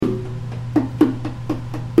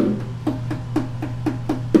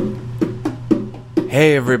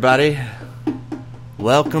Hey everybody,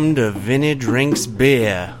 welcome to Vinny Drinks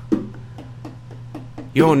Beer.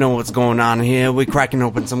 You don't know what's going on here. We're cracking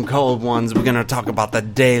open some cold ones. We're gonna talk about the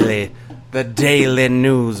daily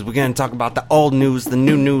news. We're gonna talk about the old news, the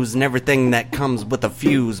new news, and everything that comes with a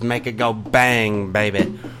fuse. Make it go bang,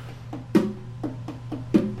 baby.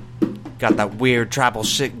 Got that weird tribal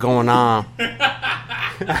shit going on.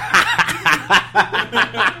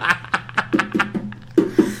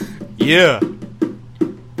 Yeah.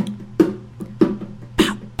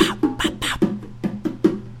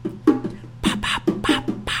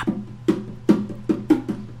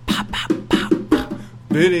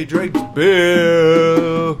 Vinny Drinks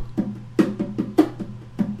Beer.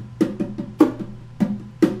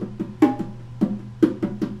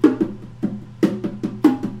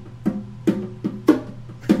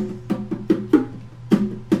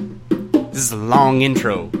 This is a long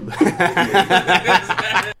intro.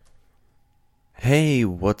 Hey,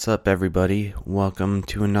 what's up everybody? Welcome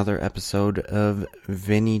to another episode of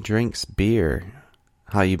Vinny Drinks Beer.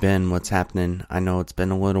 How you been? What's happening? I know it's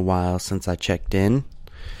been a little while since I checked in.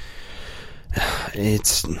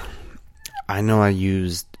 I know I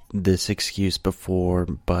used this excuse before,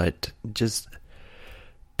 but just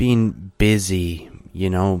being busy,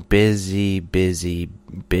 busy.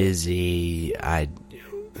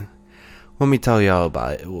 Let me tell you all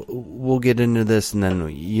about it. We'll get into this and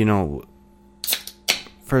then,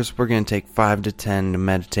 first we're going to take 5 to 10 to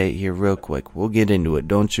meditate here real quick. We'll get into it.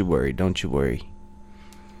 Don't you worry.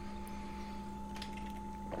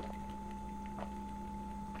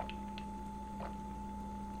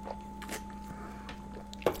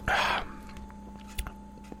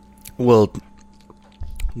 Well, a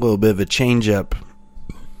little bit of a change up, a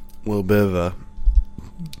little bit of a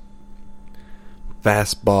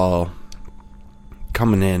fastball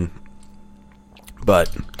coming in,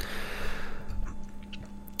 but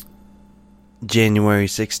January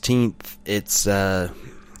 16th, it's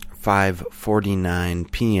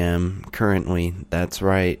 5:49 p.m. currently. That's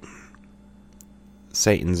right.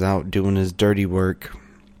 Satan's out doing his dirty work.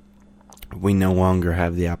 We no longer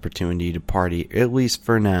have the opportunity to party, at least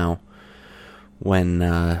for now. When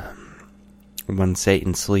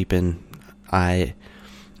Satan's sleeping, I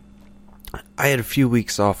had a few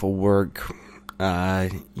weeks off of work.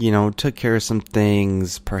 Took care of some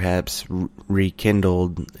things, perhaps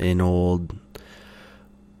rekindled an old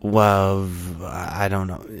love. I don't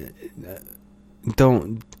know.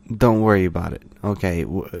 Don't worry about it. Okay,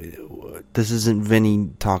 this isn't Vinny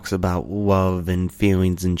talks about love and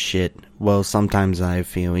feelings and shit. Well, sometimes I have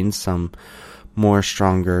feelings, some more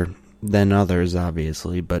stronger than others,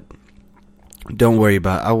 obviously, but don't worry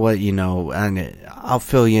about it. I'll let you know, and I'll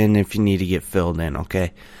fill you in if you need to get filled in,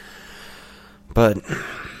 okay? But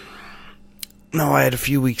no, I had a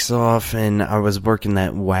few weeks off, and I was working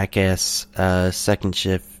that whack-ass second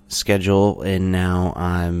shift schedule, and now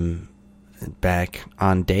I'm back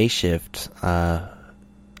on day shift. I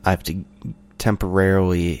have to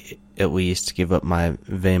temporarily, at least, give up my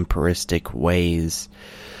vampiristic ways,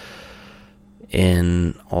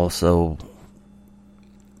 and also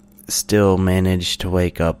still manage to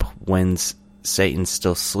wake up when Satan's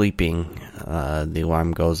still sleeping. The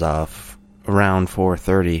alarm goes off around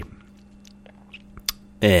 4:30,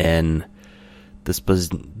 and this was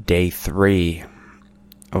day 3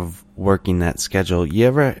 of working that schedule. You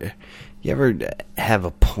ever have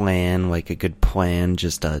a plan, like a good plan,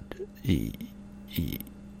 just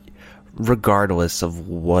regardless of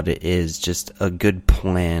what it is, just a good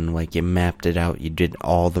plan, like you mapped it out, you did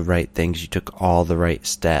all the right things, you took all the right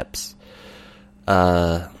steps,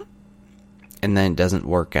 and then it doesn't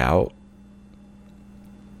work out?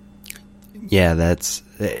 Yeah,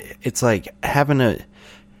 it's like having a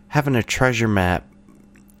treasure map,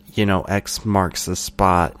 X marks the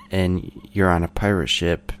spot, and you're on a pirate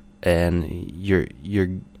ship, and you're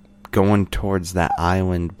going towards that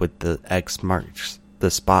island with the X marks the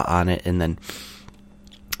spot on it, and then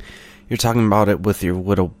you're talking about it with your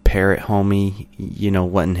little parrot homie,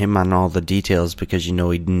 letting him on all the details because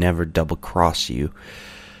he'd never double cross you,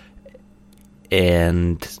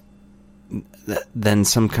 and then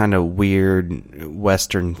some kind of weird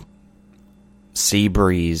western sea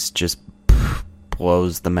breeze just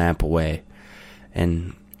blows the map away,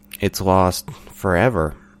 and it's lost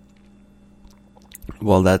forever.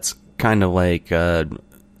 Well, that's kind of like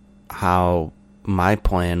how my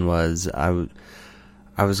plan was. I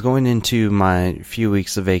was going into my few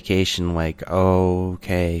weeks of vacation like,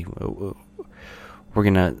 okay, we're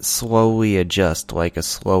gonna slowly adjust, like a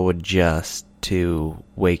slow adjust to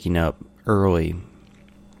waking up early.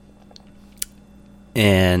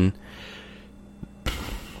 And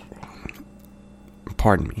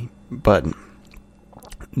pardon me, but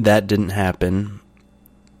that didn't happen.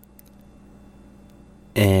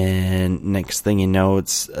 And next thing you know,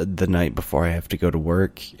 it's the night before I have to go to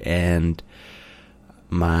work, and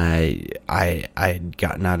I had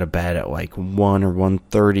gotten out of bed at like 1 or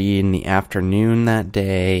 1:30 in the afternoon that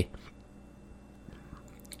day.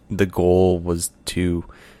 The goal was to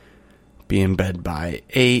be in bed by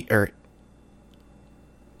 8 or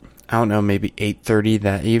I don't know, maybe 8:30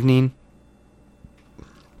 that evening,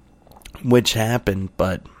 which happened.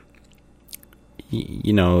 But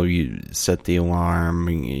you set the alarm,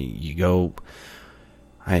 you go.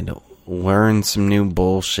 I had to learn some new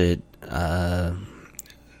bullshit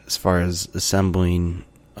as far as assembling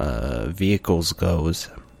vehicles goes,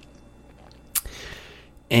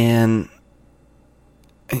 and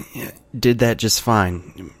did that just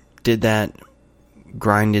fine. Did that,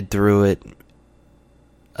 grinded through it.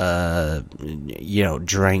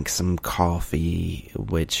 Drank some coffee,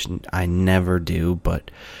 which I never do,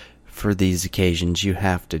 but for these occasions you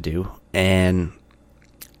have to do, and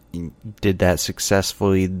did that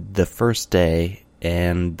successfully the first day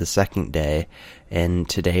and the second day, and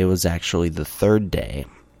today was actually the third day,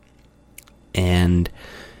 and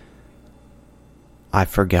I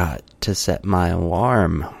forgot to set my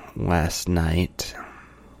alarm last night.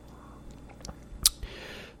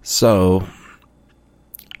 So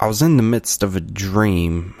I was in the midst of a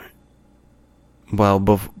dream. Well,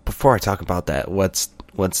 before I talk about that, let's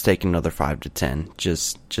take another 5 to 10,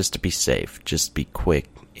 just to be safe, just be quick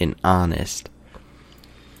and honest.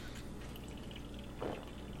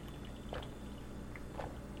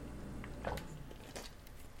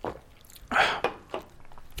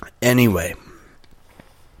 Anyway,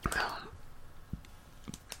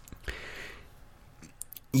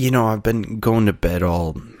 I've been going to bed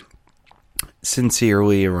all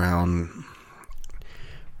sincerely around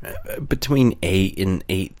between 8 and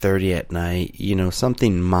 8:30 at night,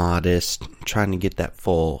 something modest, trying to get that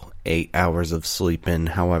full 8 hours of sleep in.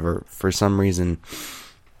 However, for some reason,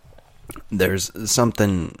 there's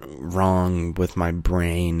something wrong with my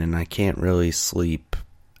brain, and I can't really sleep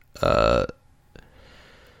a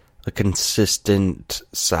consistent,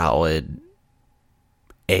 solid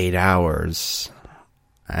 8 hours.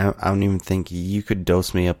 I don't even think you could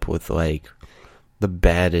dose me up with, like, the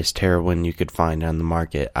baddest heroin you could find on the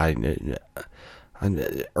market.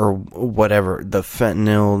 Or whatever, the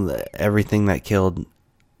fentanyl, everything that killed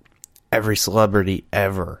every celebrity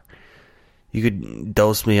ever. You could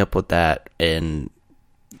dose me up with that and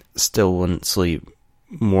still wouldn't sleep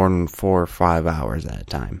more than 4 or 5 hours at a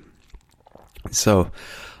time. So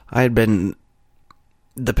I had been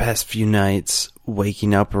the past few nights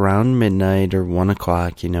waking up around midnight or 1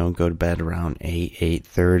 o'clock, go to bed around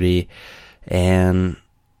 8:30, and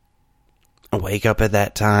wake up at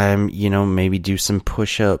that time, maybe do some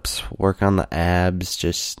push-ups, work on the abs,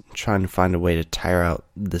 just trying to find a way to tire out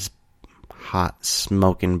this hot,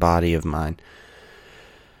 smoking body of mine.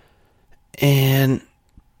 And,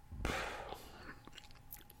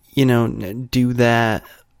 do that,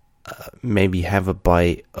 maybe have a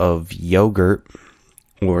bite of yogurt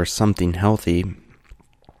or something healthy,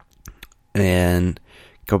 and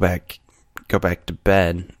go back to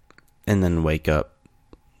bed, and then wake up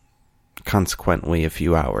consequently a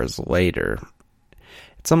few hours later.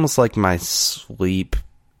 It's almost like my sleep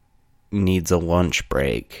needs a lunch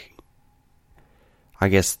break. I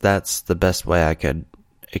guess that's the best way I could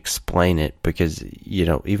explain it, because,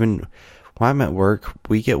 even while I'm at work,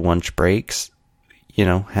 we get lunch breaks,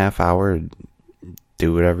 half hour,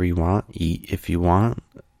 do whatever you want, eat if you want,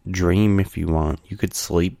 dream if you want. You could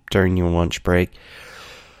sleep during your lunch break.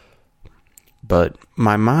 But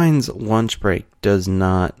my mind's lunch break does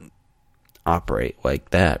not operate like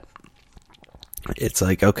that. It's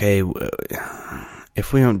like, okay,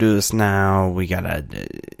 if we don't do this now, we're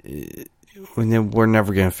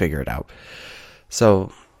never going to figure it out.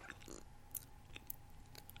 So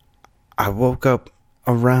I woke up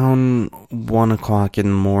around 1 o'clock in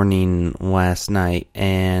the morning last night,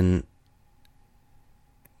 and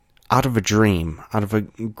out of a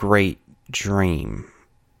great dream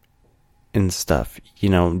and stuff,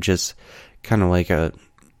 just kind of like a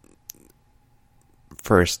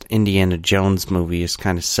first Indiana Jones movie is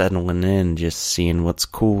kind of settling in, just seeing what's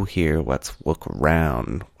cool here, let's look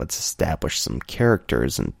around, let's establish some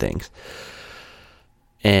characters and things.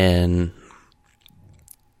 And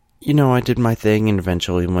I did my thing and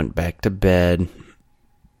eventually went back to bed,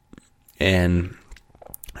 and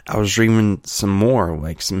I was dreaming some more,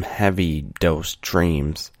 like some heavy dose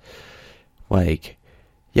dreams. Like,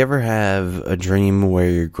 you ever have a dream where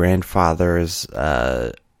your grandfather is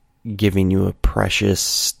giving you a precious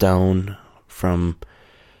stone from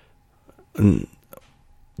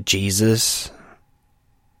Jesus,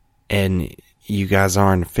 and you guys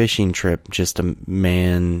are on a fishing trip, just a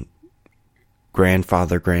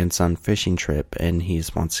grandfather, grandson fishing trip, and he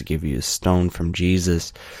wants to give you a stone from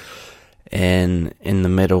Jesus, and in the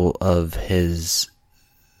middle of his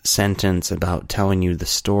sentence about telling you the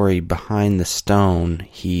story behind the stone,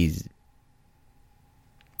 he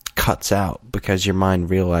cuts out because your mind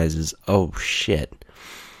realizes, oh shit,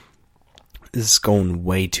 this is going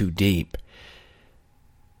way too deep,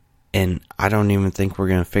 and I don't even think we're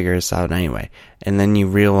going to figure this out anyway. And then you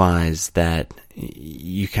realize that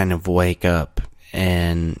you kind of wake up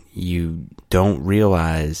and you don't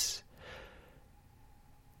realize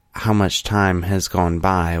how much time has gone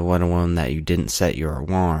by, let alone that you didn't set your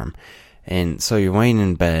alarm. And so you're laying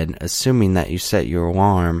in bed, assuming that you set your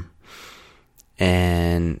alarm,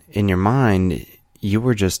 and in your mind, you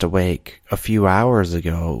were just awake a few hours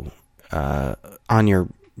ago on your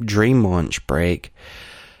dream lunch break,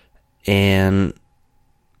 and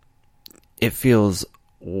it feels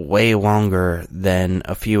way longer than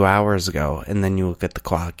a few hours ago. And then you look at the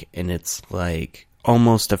clock, and it's like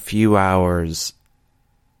almost a few hours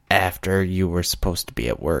after you were supposed to be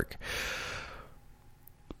at work.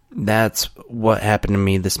 That's what happened to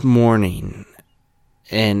me this morning,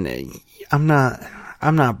 and I'm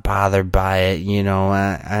not bothered by it. You know,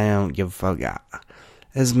 I don't give a fuck.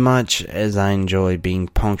 As much as I enjoy being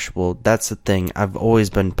punctual, that's the thing. I've always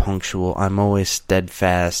been punctual. I'm always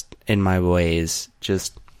steadfast in my ways.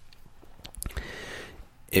 Just,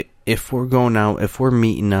 if we're going out, if we're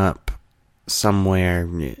meeting up somewhere,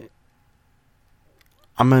 I'm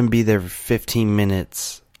going to be there for 15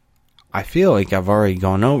 minutes. I feel like I've already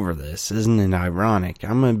gone over this. Isn't it ironic?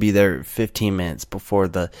 I'm going to be there 15 minutes before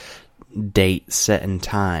the date set in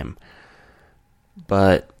time.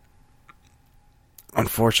 But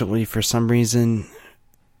unfortunately, for some reason,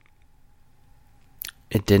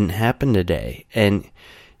 it didn't happen today. And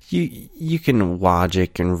you can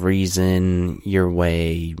logic and reason your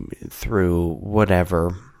way through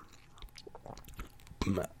whatever,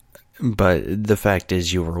 but the fact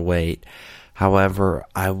is you were late. However,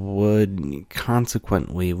 I would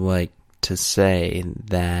consequently like to say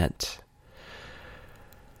that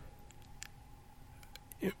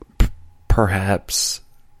perhaps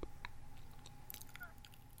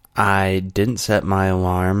I didn't set my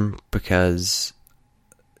alarm because,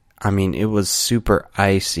 I mean, it was super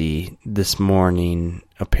icy this morning,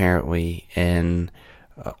 apparently, and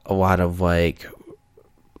a lot of, like,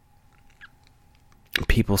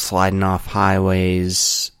 people sliding off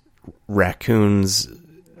highways, raccoons,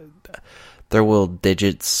 their little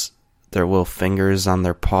digits, their little fingers on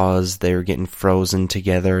their paws, they were getting frozen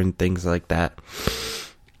together and things like that.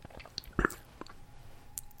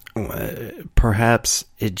 Perhaps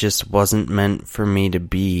it just wasn't meant for me to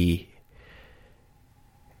be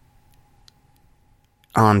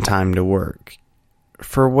on time to work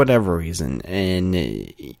for whatever reason. And,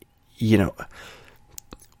 you know,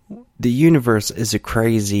 the universe is a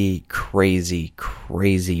crazy, crazy,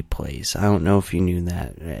 crazy place. I don't know if you knew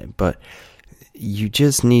that, but you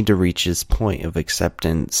just need to reach this point of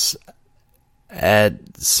acceptance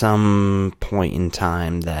at some point in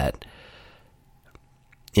time that,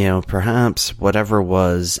 you know, perhaps whatever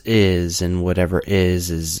was is, and whatever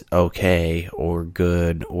is okay or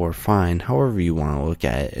good or fine, however you want to look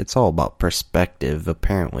at it. It's all about perspective,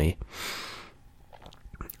 apparently.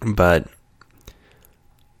 But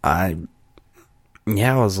I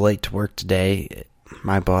was late to work today.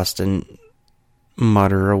 My boss didn't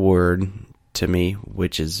mutter a word to me,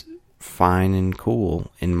 which is fine and cool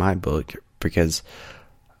in my book, because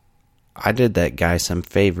I did that guy some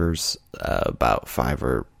favors about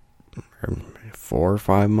 4 or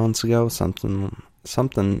 5 months ago,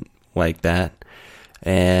 something like that.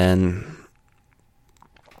 And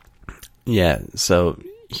yeah, so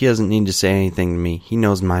he doesn't need to say anything to me. He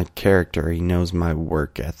knows my character, he knows my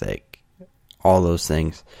work ethic, all those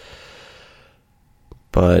things.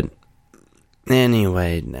 But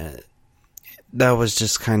anyway, that was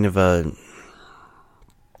just kind of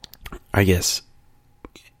I guess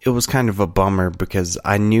it was kind of a bummer, because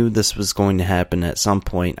I knew this was going to happen at some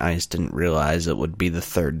point. I just didn't realize it would be the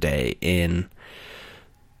third day in.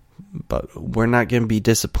 But we're not going to be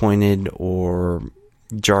disappointed or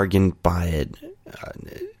jargoned by it,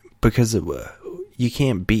 because you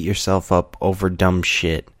can't beat yourself up over dumb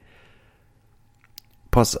shit.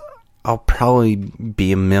 Plus, I'll probably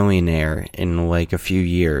be a millionaire in like a few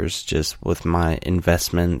years just with my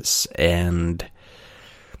investments and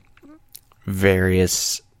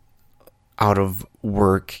various out of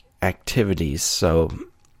work activities, so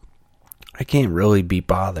I can't really be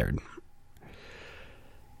bothered.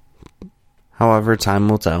 However, time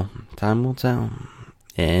will tell. Time will tell.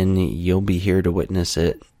 And you'll be here to witness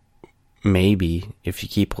it. Maybe, if you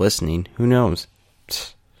keep listening. Who knows?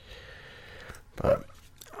 But,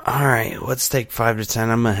 alright, let's take 5 to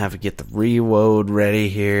 10. I'm going to have to get the reload ready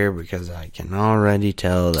here because I can already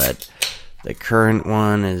tell that the current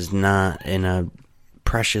one is not in a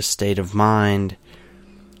precious state of mind.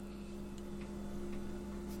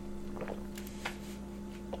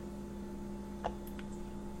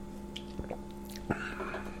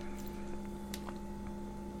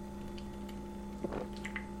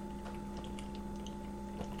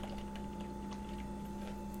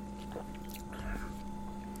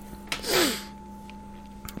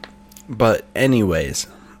 But anyways,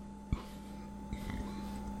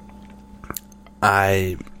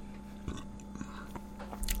 I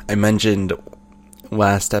mentioned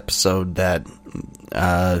last episode that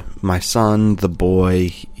my son, the boy,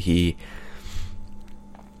 he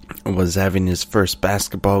was having his first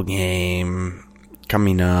basketball game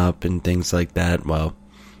coming up and things like that. Well,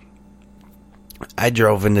 I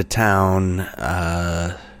drove into town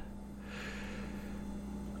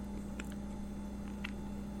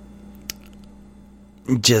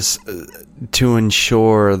just to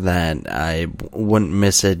ensure that I wouldn't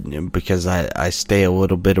miss it because I stay a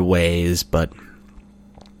little bit of ways, but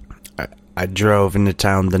I drove into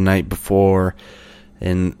town the night before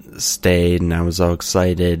and stayed, and I was all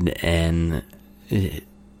excited, and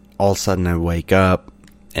all of a sudden I wake up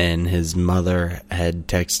and his mother had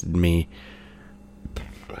texted me.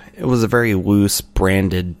 It was a very loose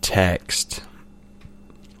branded text.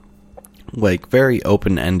 Like, very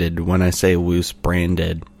open-ended when I say loose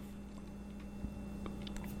branded.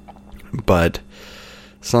 But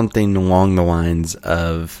something along the lines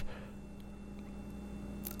of,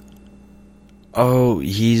 oh,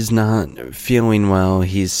 he's not feeling well,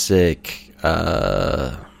 he's sick.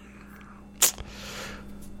 I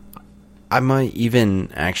might even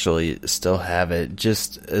actually still have it,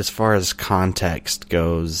 just as far as context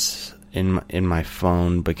goes in my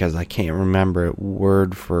phone, because I can't remember it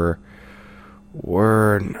word for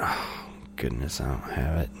word. Oh, goodness, I don't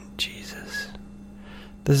have it. Jesus.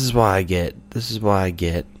 This is why I get.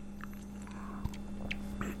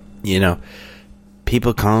 You know,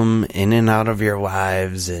 people come in and out of your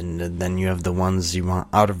lives, and then you have the ones you want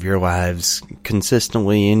out of your lives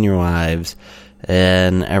consistently in your lives,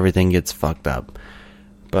 and everything gets fucked up.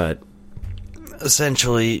 But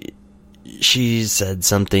essentially, she said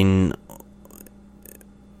something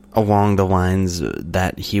along the lines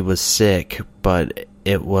that he was sick, but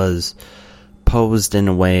it was posed in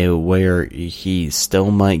a way where he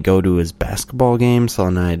still might go to his basketball game. So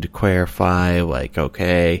then I had to clarify, like,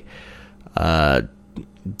 okay,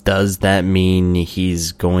 does that mean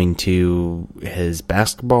he's going to his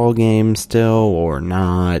basketball game still or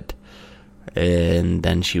not? And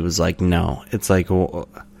then she was like, no. It's like, well,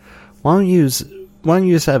 why don't you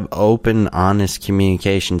just have open, honest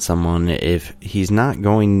communication with someone? If he's not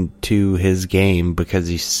going to his game because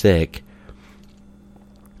he's sick,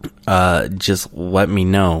 just let me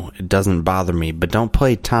know. It doesn't bother me. But don't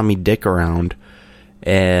play Tommy Dick around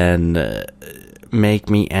and make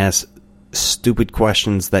me ask stupid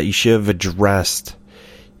questions that you should have addressed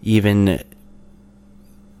even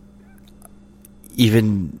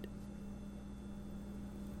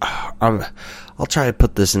I'll try to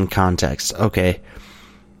put this in context. Okay,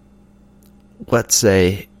 let's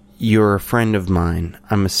say you're a friend of mine.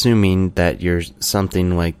 I'm assuming that you're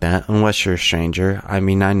something like that, unless you're a stranger. I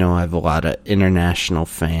mean, I know I have a lot of international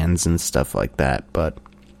fans and stuff like that, but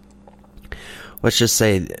let's just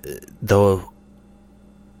say, though,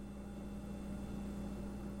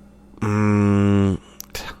 I'm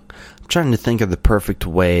trying to think of the perfect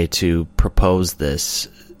way to propose this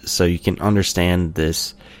so you can understand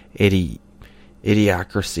this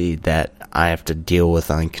idiocracy that I have to deal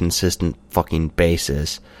with on a consistent fucking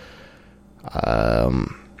basis.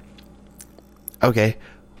 Okay,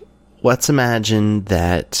 let's imagine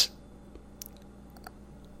that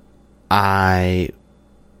I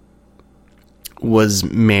was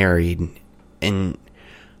married, and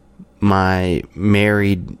my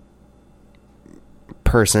married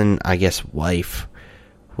person, I guess wife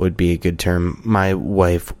would be a good term, my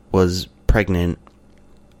wife was pregnant,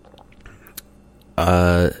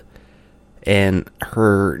 and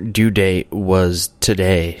her due date was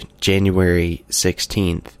today, January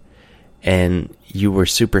 16th, and you were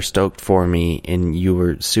super stoked for me, and you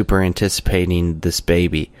were super anticipating this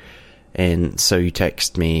baby, and so you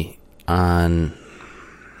text me on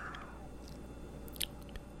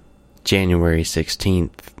January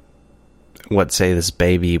 16th. Let's say this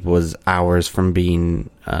baby was hours from being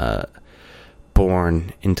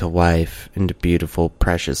born into life, into beautiful,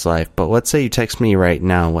 precious life. But let's say you text me right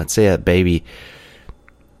now. Let's say that baby's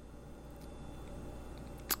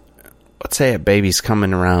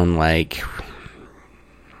coming around like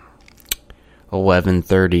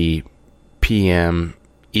 11:30 p.m.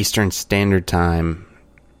 Eastern Standard Time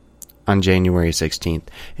on January 16th.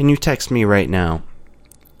 And you text me right now.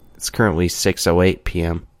 It's currently 6:08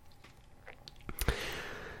 p.m.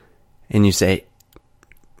 And you say,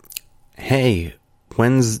 hey,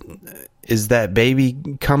 is that baby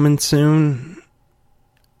coming soon?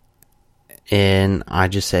 And I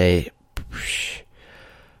just say,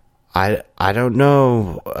 I don't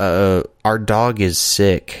know. Our dog is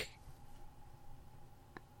sick.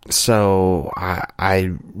 So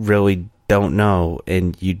I really don't know.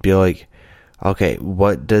 And you'd be like, okay,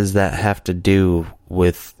 what does that have to do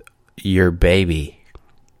with your baby?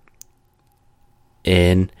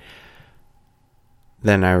 And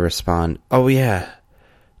then I respond, oh yeah,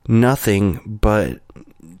 nothing, but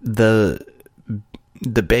the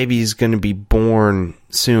baby's gonna be born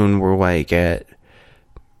soon. We're like at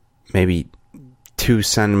maybe 2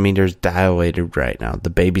 centimeters dilated right now. The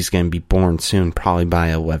baby's gonna be born soon, probably by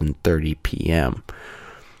 11:30 p.m.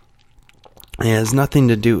 It has nothing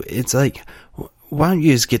to do. It's like, why don't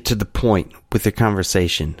you just get to the point with the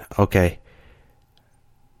conversation, okay?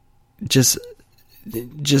 Just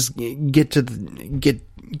get to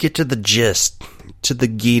the gist, to the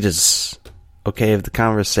Gitas, okay, of the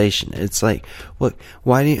conversation. It's like, look,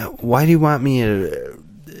 why do you want me to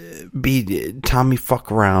be Tommy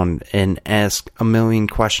fuck around and ask a million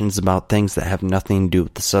questions about things that have nothing to do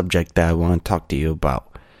with the subject that I want to talk to you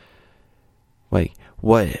about? Like,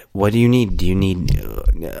 what do you need? Do you need?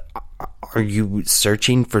 Are you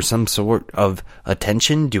searching for some sort of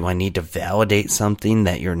attention? Do I need to validate something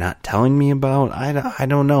that you're not telling me about? I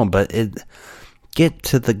don't know, but get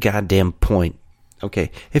to the goddamn point.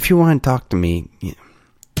 Okay, if you want to talk to me,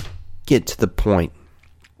 get to the point.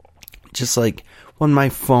 Just like when my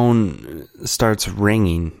phone starts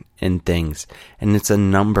ringing and things, and it's a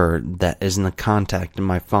number that isn't a contact in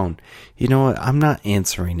my phone. You know what? I'm not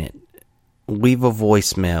answering it. Leave a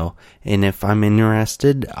voicemail, and if I'm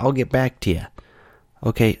interested, I'll get back to you.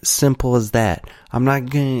 Okay, simple as that. I'm not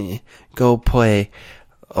gonna go play,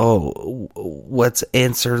 let's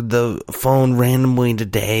answer the phone randomly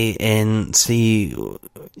today and see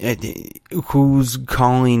who's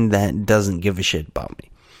calling that doesn't give a shit about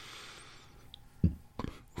me.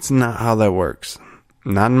 It's not how that works.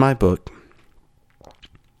 Not in my book.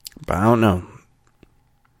 But I don't know.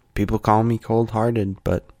 People call me cold-hearted,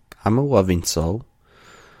 but I'm a loving soul.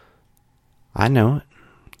 I know it.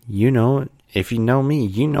 You know it. If you know me,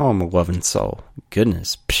 you know I'm a loving soul.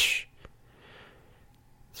 Goodness. Psh.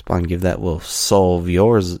 Spawn, give that little soul of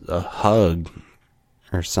yours a hug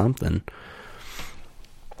or something.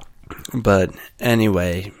 But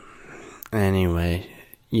anyway.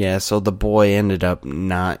 Yeah, so the boy ended up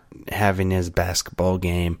not having his basketball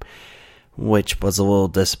game, which was a little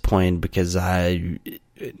disappointing because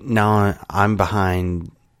now I'm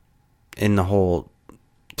behind in the whole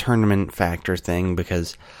tournament factor thing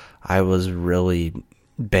because I was really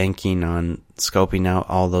banking on scoping out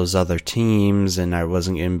all those other teams, and I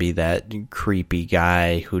wasn't going to be that creepy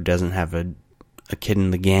guy who doesn't have a kid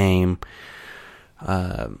in the game,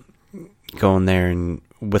 going there and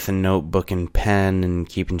with a notebook and pen and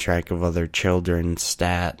keeping track of other children's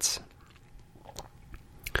stats.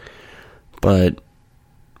 But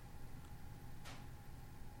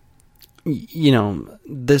you know,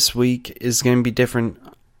 this week is going to be different.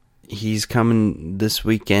 He's coming this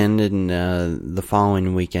weekend and the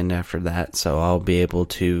following weekend after that, so I'll be able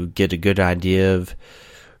to get a good idea of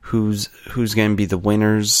who's going to be the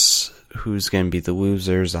winners, who's going to be the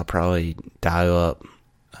losers. I'll probably dial up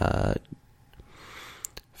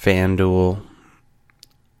FanDuel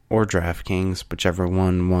or DraftKings, whichever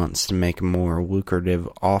one wants to make a more lucrative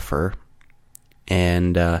offer.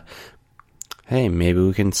 And hey, maybe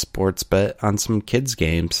we can sports bet on some kids'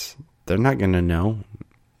 games. They're not going to know.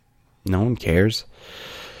 No one cares.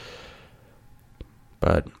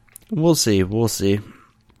 But we'll see.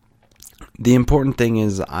 The important thing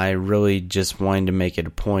is I really just wanted to make it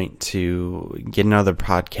a point to get another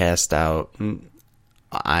podcast out.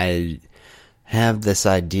 I have this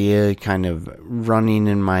idea kind of running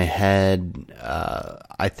in my head.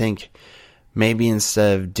 I think maybe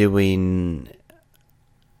instead of doing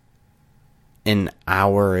an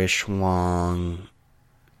hour-ish long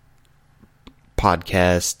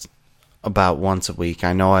podcast about once a week.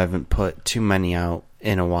 I know I haven't put too many out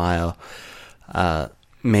in a while.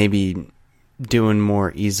 Maybe doing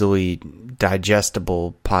more easily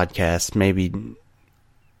digestible podcasts, maybe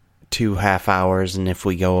 2 half hours, and if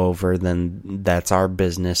we go over, then that's our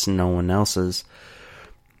business and no one else's.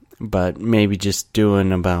 But maybe just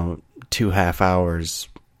doing about 2 half hours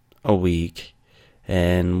a week,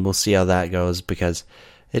 and we'll see how that goes, because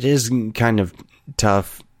it is kind of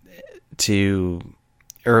tough to,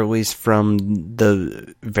 or at least from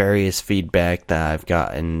the various feedback that I've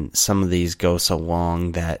gotten, some of these go so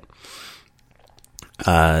long that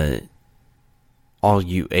all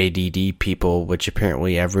you ADD people, which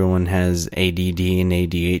apparently everyone has ADD and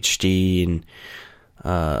ADHD and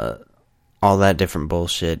all that different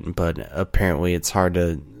bullshit, but apparently it's hard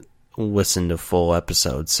to listen to full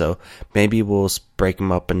episodes, so maybe we'll break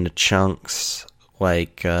them up into chunks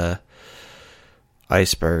like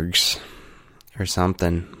icebergs or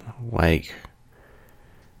something. Like,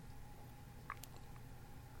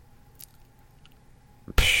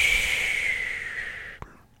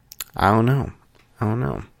 I don't know.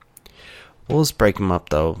 We'll just break them up,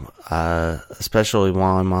 though, especially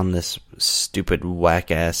while I'm on this stupid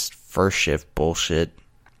whack-ass first shift bullshit.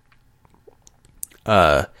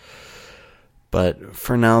 But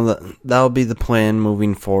for now, that'll be the plan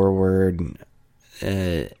moving forward.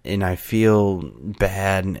 And I feel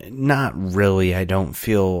bad. Not really. I don't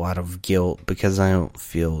feel a lot of guilt, because I don't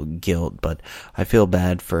feel guilt, but I feel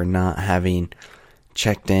bad for not having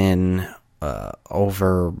checked in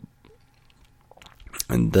over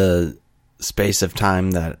the space of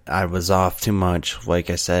time that I was off too much. Like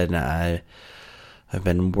I said, I've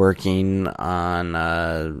been working on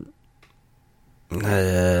a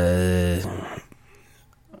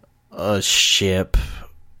ship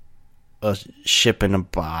in a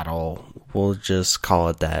bottle. We'll just call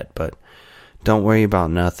it that. But don't worry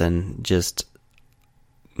about nothing. Just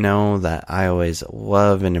know that I always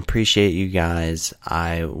love and appreciate you guys.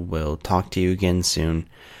 I will talk to you again soon.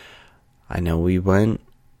 I know we went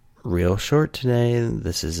real short today.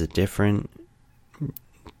 This is a different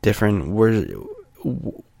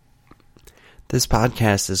this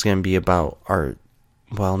podcast is going to be about our,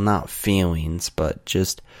 well, not feelings, but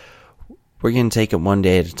just, we're going to take it one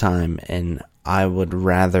day at a time, and I would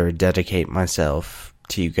rather dedicate myself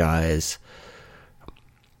to you guys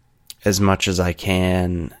as much as I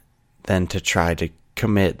can than to try to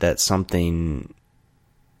commit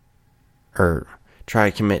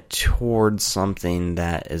commit towards something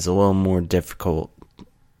that is a little more difficult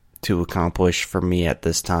to accomplish for me at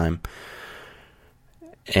this time.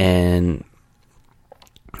 And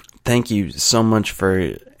thank you so much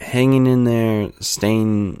for hanging in there,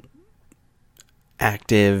 staying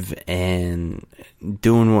active, and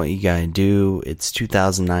doing what you gotta do. It's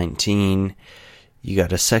 2019. You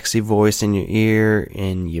got a sexy voice in your ear,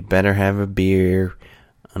 and you better have a beer.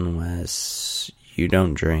 Unless you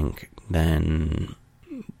don't drink, then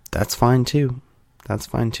that's fine too.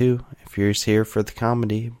 If you're here for the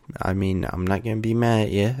comedy, I mean, I'm not gonna be mad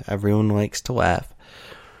at you. Everyone likes to laugh.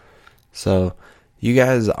 So, you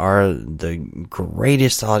guys are the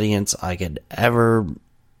greatest audience I could ever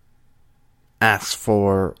ask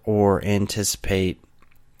for or anticipate.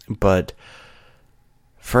 But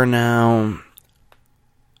for now,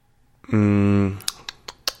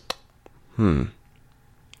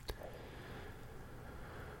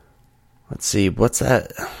 let's see, what's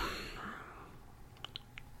that?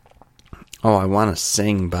 Oh, I want to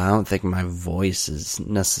sing, but I don't think my voice is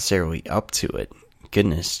necessarily up to it.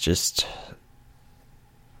 Goodness, just...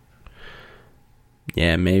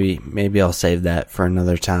 yeah, maybe I'll save that for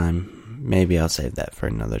another time.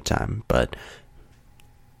 But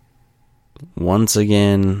once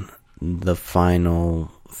again, the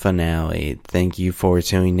final finale. Thank you for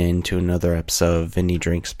tuning in to another episode of Vinny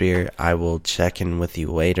Drinks Beer. I will check in with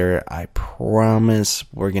you later. I promise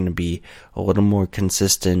we're going to be a little more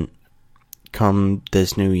consistent come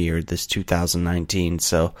this new year, this 2019.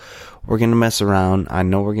 So we're going to mess around. I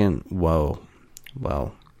know we're going to,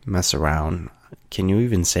 mess around. Can you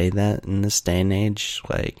even say that in this day and age?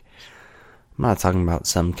 Like, I'm not talking about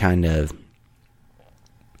some kind of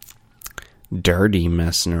dirty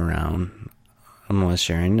messing around. Unless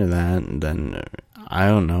you're into that, then I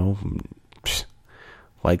don't know,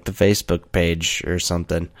 like the Facebook page or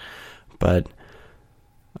something. But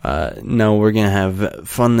no, we're gonna have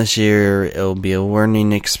fun this year. It'll be a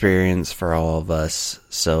learning experience for all of us.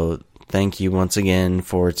 So thank you once again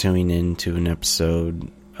for tuning in to an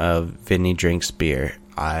episode of Vinny Drinks Beer.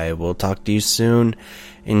 I will talk to you soon.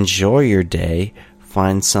 Enjoy your day.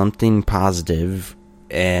 Find something positive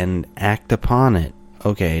and act upon it.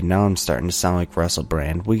 Okay, now I'm starting to sound like Russell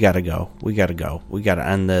Brand. We gotta go. We gotta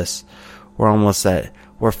end this.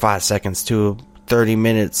 We're 5 seconds to 30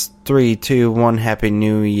 minutes. 3, 2, 1, Happy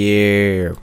New Year.